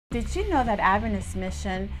Did you know that Adventist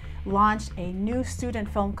Mission launched a new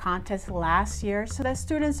student film contest last year so that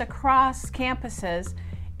students across campuses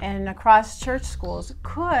and across church schools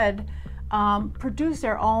could produce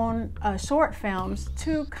their own short films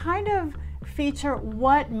to kind of feature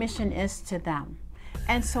what mission is to them?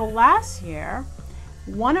 And so last year,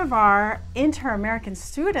 one of our Inter-American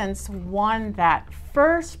students won that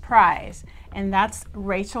first prize, and that's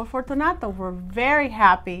Rachel Fortunato. We're very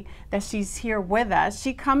happy that she's here with us.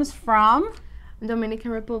 She comes from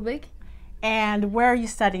Dominican Republic. And where are you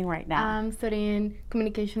studying right now? I'm studying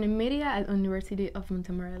communication and media at University of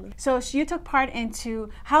Montemorelos. So you took part into,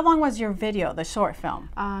 how long was your video, the short film?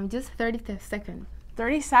 Just 30 seconds.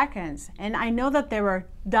 30 seconds. And I know that there were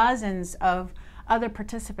dozens of other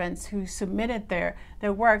participants who submitted their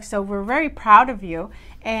work, so we're very proud of you.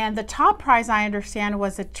 And the top prize, I understand,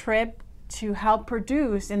 was a trip to help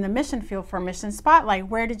produce in the mission field for Mission Spotlight.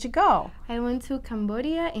 Where did you go? I went to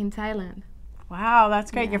Cambodia and Thailand. Wow,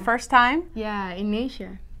 that's great. Yeah. Your first time? Yeah, in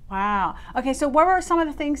Asia. Wow. Okay, so what were some of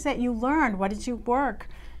the things that you learned? What did you work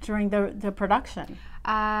during the production?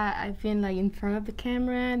 I've been like in front of the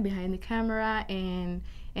camera and behind the camera, and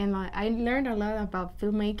like, I learned a lot about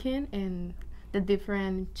filmmaking and the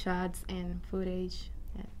different shots and footage.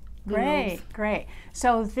 Great, great.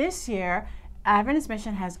 So this year, Adventist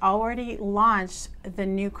Mission has already launched the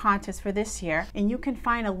new contest for this year, and you can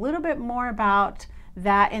find a little bit more about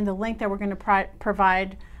that in the link that we're going to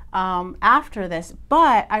provide after this.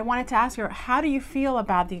 But I wanted to ask you, how do you feel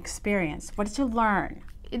about the experience? What did you learn?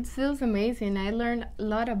 It feels amazing. I learned a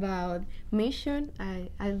lot about mission.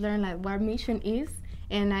 I learned like what mission is,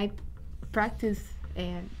 and I practice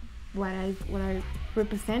what I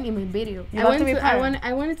represent in my video. I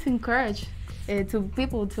wanted to encourage to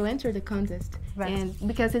people to enter the contest, and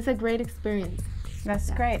because it's a great experience. That's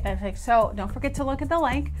great. That's like, so don't forget to look at the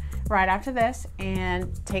link right after this and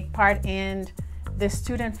take part in the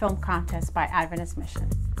student film contest by Adventist Mission.